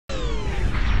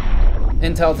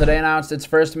Intel today announced its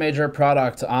first major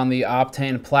product on the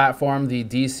Optane platform, the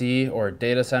DC or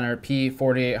Data Center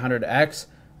P4800X.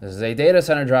 This is a data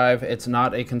center drive. It's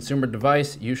not a consumer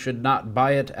device. You should not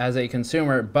buy it as a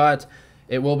consumer, but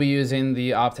it will be using the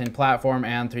Optane platform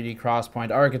and 3D Crosspoint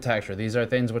architecture. These are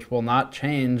things which will not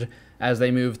change as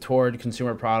they move toward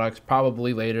consumer products,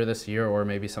 probably later this year or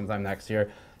maybe sometime next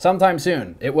year. Sometime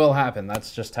soon. It will happen.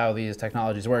 That's just how these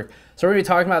technologies work. So we're going to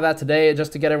be talking about that today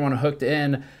just to get everyone hooked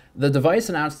in. The device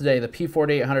announced today, the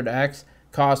P4800X,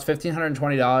 costs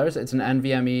 $1,520. It's an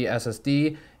NVMe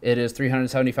SSD. It is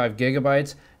 375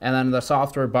 gigabytes, and then the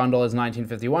software bundle is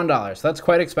 $1,951. So that's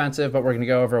quite expensive, but we're going to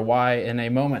go over why in a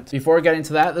moment. Before getting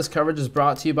to that, this coverage is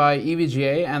brought to you by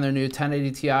EVGA and their new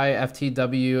 1080 Ti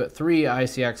FTW3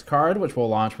 ICX card, which will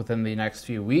launch within the next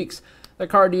few weeks. The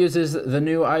card uses the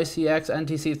new ICX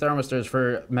NTC thermistors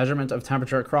for measurement of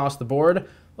temperature across the board.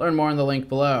 Learn more in the link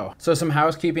below. So some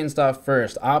housekeeping stuff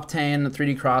first. Optane,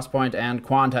 3D Crosspoint, and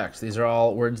Quantex. These are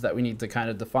all words that we need to kind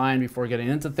of define before getting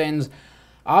into things.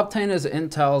 Optane is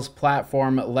Intel's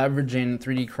platform leveraging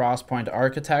 3D Crosspoint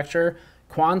architecture.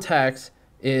 Quantex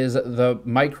is the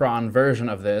Micron version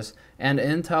of this, and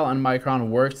Intel and Micron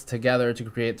worked together to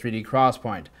create 3D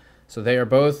Crosspoint. So they are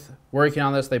both working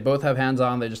on this. They both have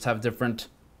hands-on. They just have different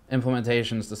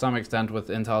implementations to some extent, with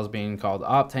Intel's being called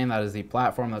Optane. That is the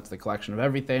platform. That's the collection of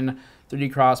everything.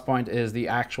 3D Crosspoint is the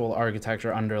actual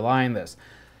architecture underlying this.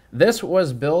 This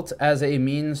was built as a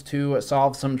means to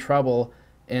solve some trouble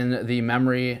in the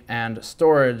memory and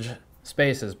storage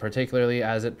spaces, particularly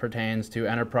as it pertains to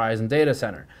enterprise and data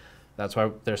center. That's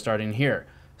why they're starting here.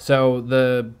 So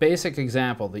the basic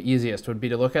example, the easiest, would be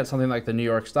to look at something like the New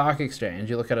York Stock Exchange.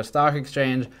 You look at a stock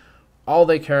exchange, all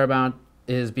they care about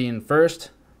is being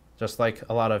first, just like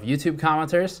a lot of YouTube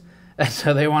commenters. And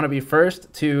so they want to be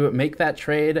first to make that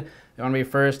trade. They want to be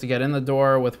first to get in the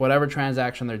door with whatever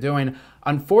transaction they're doing.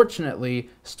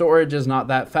 Unfortunately, storage is not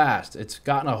that fast. It's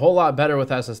gotten a whole lot better with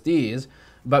SSDs,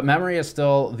 but memory is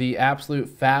still the absolute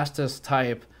fastest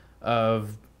type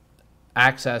of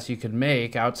access you could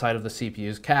make outside of the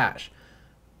CPU's cache.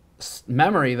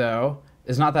 Memory, though,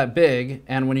 is not that big,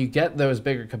 and when you get those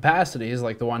bigger capacities,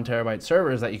 like the 1 terabyte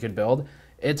servers that you could build,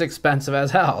 it's expensive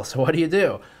as hell. So what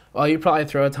do? Well, you probably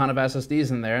throw a ton of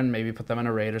SSDs in there and maybe put them in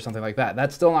a RAID or something like that.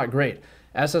 That's still not great.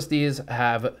 SSDs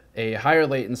have a higher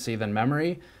latency than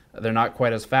memory. They're not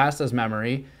quite as fast as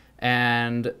memory.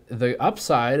 And the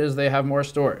upside is they have more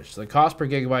storage. So the cost per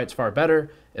gigabyte is far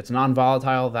better. It's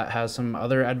non-volatile. That has some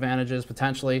other advantages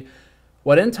potentially.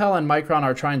 What Intel and Micron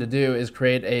are trying to do is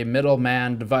create a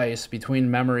middleman device between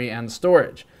memory and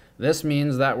storage. This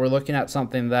means that we're looking at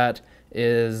something that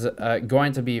is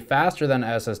going to be faster than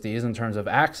SSDs in terms of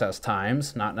access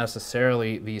times, not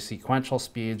necessarily the sequential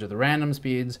speeds or the random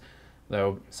speeds,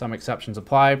 though some exceptions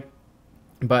apply,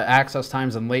 but access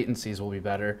times and latencies will be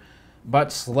better,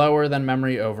 but slower than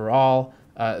memory overall,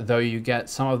 though you get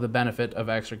some of the benefit of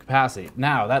extra capacity.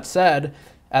 Now, that said,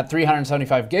 at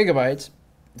 375 gigabytes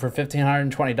for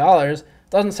 $1,520,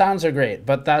 doesn't sound so great,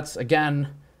 but that's, again,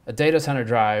 a data center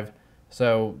drive,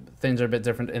 so things are a bit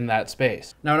different in that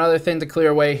space. Now, another thing to clear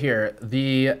away here,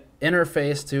 the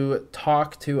interface to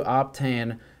talk to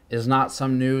Optane is not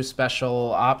some new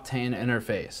special Optane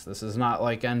interface. This is not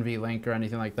like NVLink or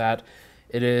anything like that.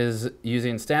 It is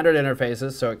using standard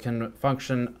interfaces, so it can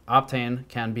function. Optane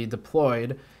can be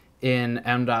deployed in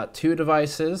M.2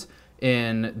 devices,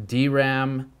 in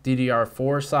DRAM,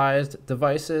 DDR4 sized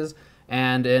devices,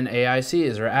 and in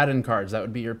AICs or add-in cards. That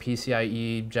would be your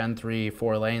PCIe Gen 3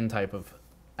 4-lane type of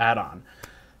add-on.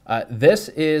 This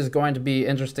is going to be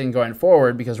interesting going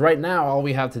forward because right now all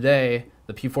we have today,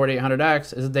 the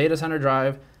P4800X, is a data center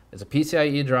drive. It's a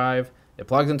PCIe drive. It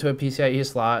plugs into a PCIe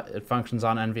slot. It functions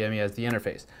on NVMe as the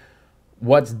interface.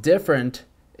 What's different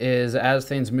is as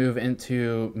things move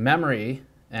into memory,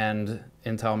 and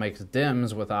Intel makes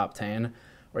DIMMs with Optane,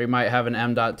 where you might have an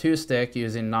M.2 stick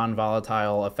using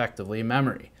non-volatile, effectively,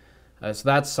 memory. So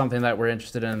that's something that we're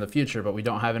interested in the future, but we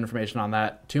don't have information on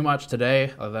that too much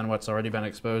today, other than what's already been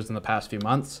exposed in the past few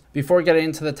months. Before getting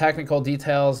into the technical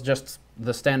details, just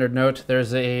the standard note,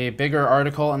 there's a bigger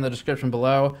article in the description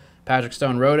below. Patrick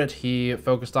Stone wrote it. He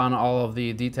focused on all of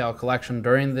the detail collection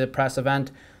during the press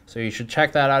event, so you should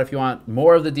check that out if you want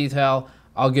more of the detail.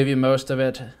 I'll give you most of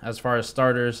it as far as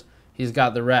starters. He's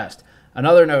got the rest.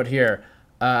 Another note here.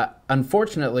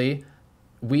 Unfortunately,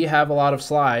 we have a lot of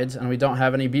slides and we don't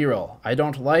have any B-roll. I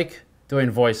don't like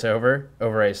doing voiceover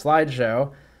over a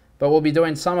slideshow, but we'll be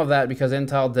doing some of that because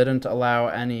Intel didn't allow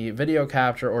any video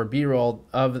capture or B-roll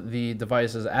of the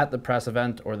devices at the press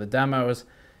event or the demos.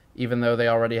 even though they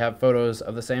already have photos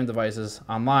of the same devices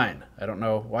online. I don't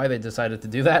know why they decided to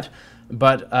do that,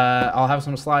 but I'll have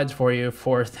some slides for you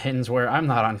for things where I'm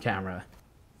not on camera.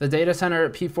 The data center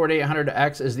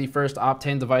P4800X is the first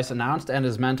Optane device announced and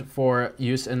is meant for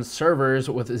use in servers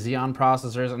with Xeon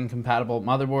processors and compatible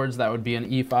motherboards. That would be an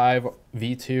E5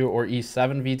 V2 or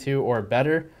E7 V2 or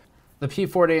better. The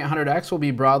P4800X will be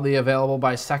broadly available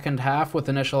by second half, with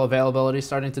initial availability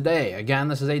starting today. Again,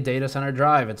 this is a data center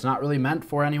drive. It's not really meant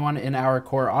for anyone in our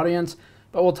core audience,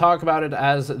 but we'll talk about it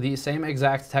as the same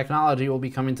exact technology will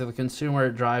be coming to the consumer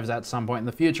drives at some point in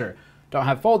the future. Don't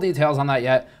have full details on that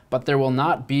yet, but there will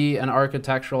not be an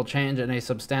architectural change in a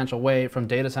substantial way from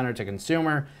data center to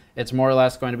consumer. It's more or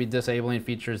less going to be disabling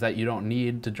features that you don't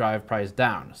need to drive price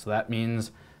down. So that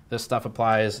means this stuff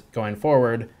applies going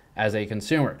forward as a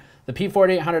consumer. The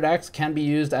P4800X can be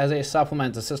used as a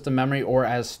supplement to system memory or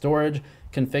as storage,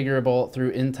 configurable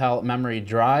through Intel Memory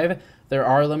Drive. There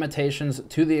are limitations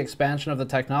to the expansion of the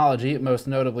technology. Most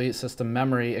notably, system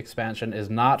memory expansion is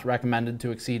not recommended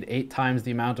to exceed 8 times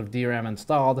the amount of DRAM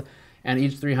installed, and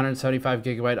each 375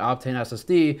 gigabyte Optane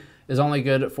SSD is only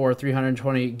good for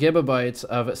 320 gigabytes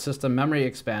of system memory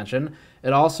expansion.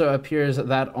 It also appears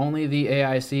that only the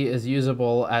AIC is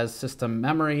usable as system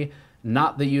memory,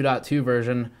 not the U.2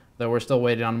 version, though we're still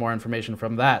waiting on more information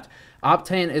from that.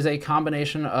 Optane is a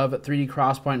combination of 3D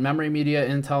Crosspoint memory media,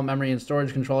 Intel memory and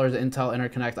storage controllers, Intel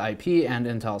Interconnect IP, and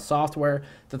Intel software.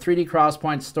 The 3D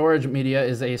Crosspoint storage media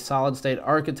is a solid-state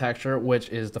architecture, which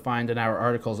is defined in our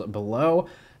articles below.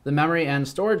 The memory and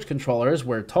storage controllers,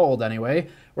 we're told anyway,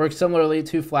 work similarly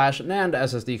to flash NAND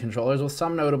SSD controllers, with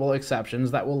some notable exceptions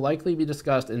that will likely be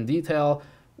discussed in detail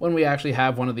when we actually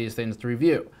have one of these things to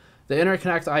review. The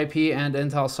Interconnect IP and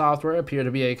Intel software appear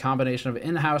to be a combination of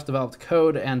in-house developed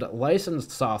code and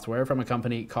licensed software from a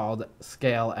company called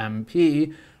Scale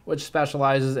MP, which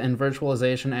specializes in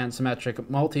virtualization and symmetric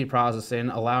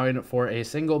multiprocessing, allowing for a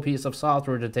single piece of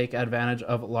software to take advantage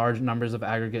of large numbers of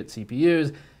aggregate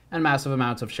CPUs and massive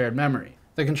amounts of shared memory.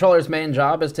 The controller's main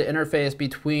job is to interface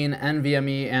between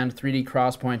NVMe and 3D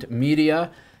Crosspoint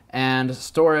media, and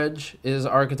storage is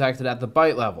architected at the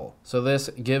byte level. So this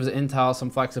gives Intel some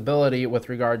flexibility with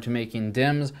regard to making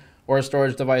DIMMs or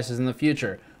storage devices in the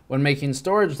future. When making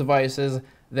storage devices,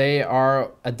 they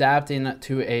are adapting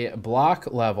to a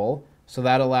block level, so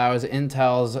that allows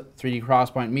Intel's 3D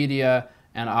Crosspoint media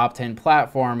and Optane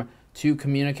platform to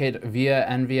communicate via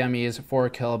NVMe's 4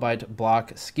 kilobyte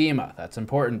block schema. That's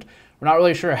important. We're not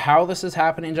really sure how this is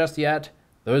happening just yet.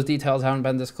 Those details haven't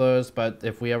been disclosed, but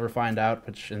if we ever find out,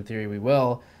 which in theory we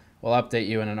will, we'll update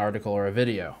you in an article or a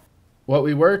video. What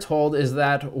we were told is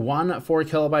that one 4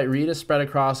 kilobyte read is spread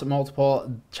across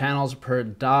multiple channels per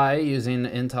die using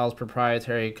Intel's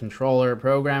proprietary controller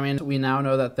programming. We now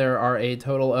know that there are a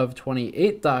total of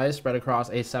 28 dies spread across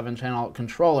a 7-channel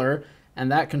controller,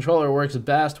 and that controller works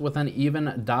best with an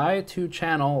even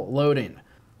die-to-channel loading.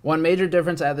 One major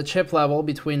difference at the chip level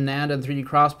between NAND and 3D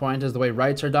Crosspoint is the way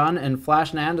writes are done. In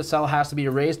Flash NAND, a cell has to be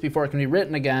erased before it can be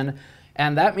written again,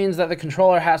 and that means that the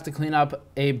controller has to clean up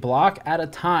a block at a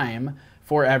time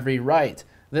for every write.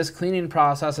 This cleaning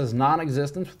process is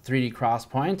non-existent with 3D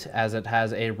Crosspoint, as it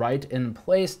has a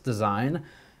write-in-place design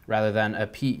rather than a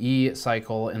PE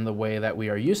cycle in the way that we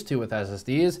are used to with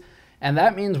SSDs. And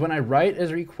that means when a write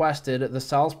is requested, the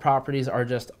cell's properties are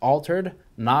just altered,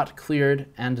 not cleared,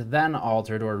 and then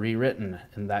altered or rewritten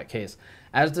in that case.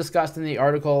 As discussed in the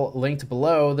article linked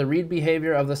below, the read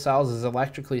behavior of the cells is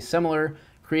electrically similar,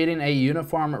 creating a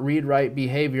uniform read-write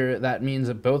behavior that means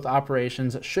that both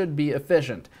operations should be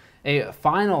efficient. A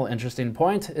final interesting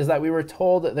point is that we were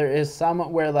told that there is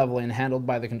some wear leveling handled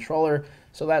by the controller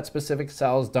so that specific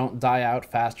cells don't die out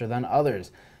faster than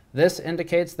others. This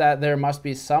indicates that there must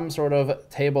be some sort of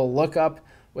table lookup,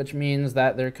 which means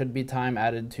that there could be time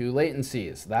added to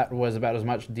latencies. That was about as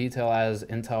much detail as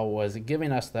Intel was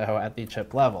giving us, though, at the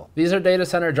chip level. These are data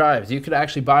center drives. You could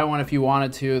actually buy one if you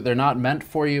wanted to. They're not meant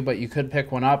for you, but you could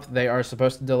pick one up. They are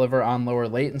supposed to deliver on lower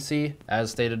latency. As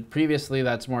stated previously,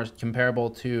 that's more comparable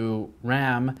to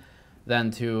RAM than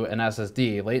to an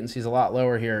SSD. Latency is a lot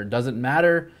lower here. Does it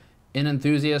matter in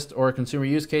enthusiast or consumer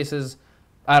use cases?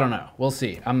 I don't know. We'll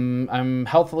see. I'm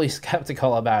healthily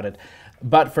skeptical about it.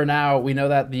 But for now, we know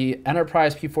that the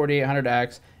Enterprise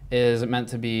P4800X is meant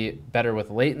to be better with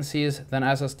latencies than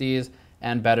SSDs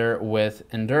and better with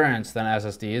endurance than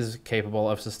SSDs, capable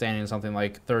of sustaining something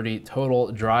like 30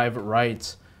 total drive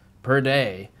writes per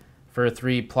day for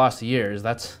 3+ years.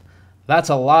 That's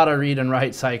a lot of read and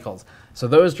write cycles. So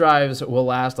those drives will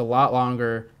last a lot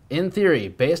longer, in theory,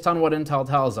 based on what Intel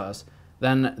tells us,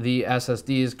 than the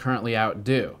SSDs currently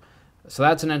outdo. So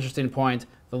that's an interesting point.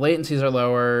 The latencies are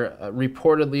lower.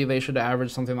 Reportedly, they should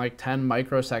average something like 10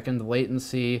 microsecond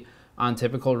latency on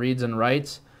typical reads and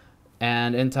writes.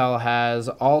 And Intel has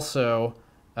also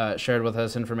shared with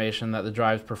us information that the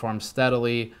drives perform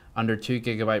steadily under 2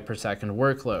 GB per second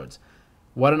workloads.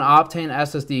 What an Optane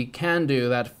SSD can do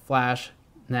that flash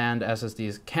NAND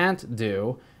SSDs can't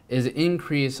do is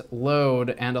increase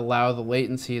load and allow the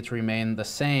latency to remain the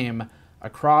same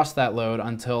across that load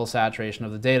until saturation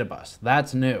of the data bus.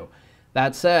 That's new.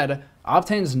 That said,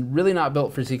 Optane's really not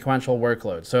built for sequential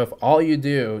workloads. So if all you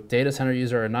do, data center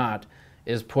user or not,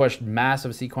 is push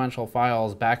massive sequential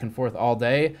files back and forth all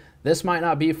day, this might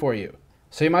not be for you.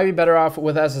 So you might be better off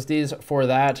with SSDs for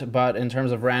that, but in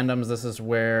terms of randoms, this is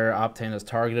where Optane is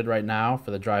targeted right now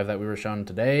for the drive that we were shown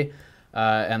today.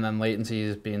 And then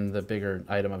latencies being the bigger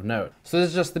item of note. So this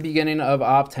is just the beginning of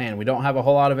Optane. We don't have a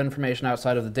whole lot of information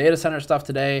outside of the data center stuff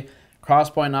today.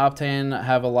 Crosspoint and Optane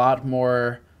have a lot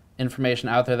more information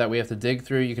out there that we have to dig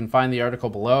through. You can find the article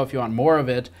below if you want more of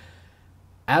it.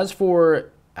 As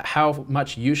for how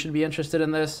much you should be interested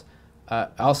in this,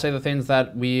 I'll say the things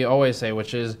that we always say,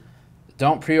 which is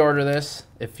don't pre-order this.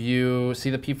 If you see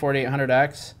the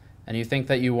P4800X and you think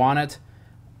that you want it,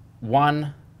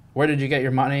 1, where did you get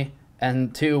your money?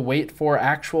 And 2, wait for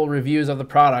actual reviews of the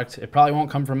product. It probably won't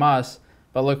come from us,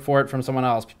 but look for it from someone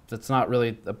else. It's not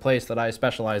really a place that I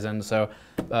specialize in. So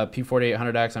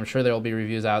P4800X, I'm sure there will be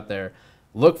reviews out there.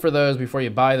 Look for those before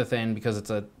you buy the thing because it's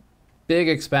a big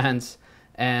expense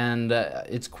and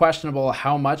it's questionable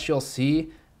how much you'll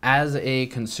see as a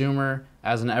consumer,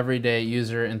 as an everyday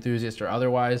user, enthusiast, or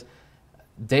otherwise.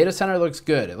 Data center looks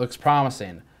good. It looks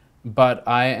promising, but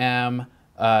I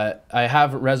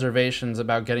have reservations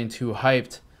about getting too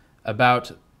hyped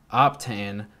about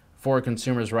Optane for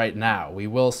consumers right now. We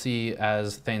will see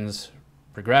as things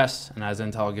progress and as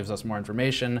Intel gives us more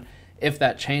information if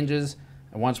that changes.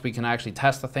 And once we can actually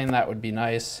test the thing, that would be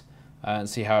nice and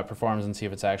see how it performs and see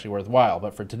if it's actually worthwhile.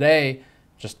 But for today,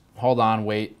 just hold on,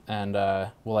 wait, and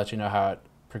we'll let you know how it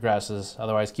progresses.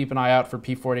 Otherwise, keep an eye out for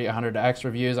P4800X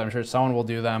reviews. I'm sure someone will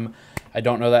do them. I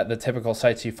don't know that the typical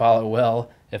sites you follow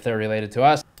will if they're related to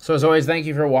us. So as always, thank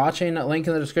you for watching. Link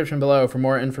in the description below for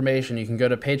more information. You can go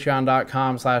to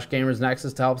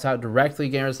patreon.com/gamersnexus to help us out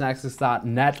directly,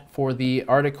 gamersnexus.net for the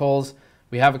articles.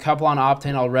 We have a couple on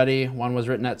Optane already. One was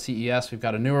written at CES. We've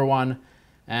got a newer one,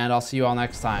 and I'll see you all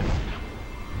next time.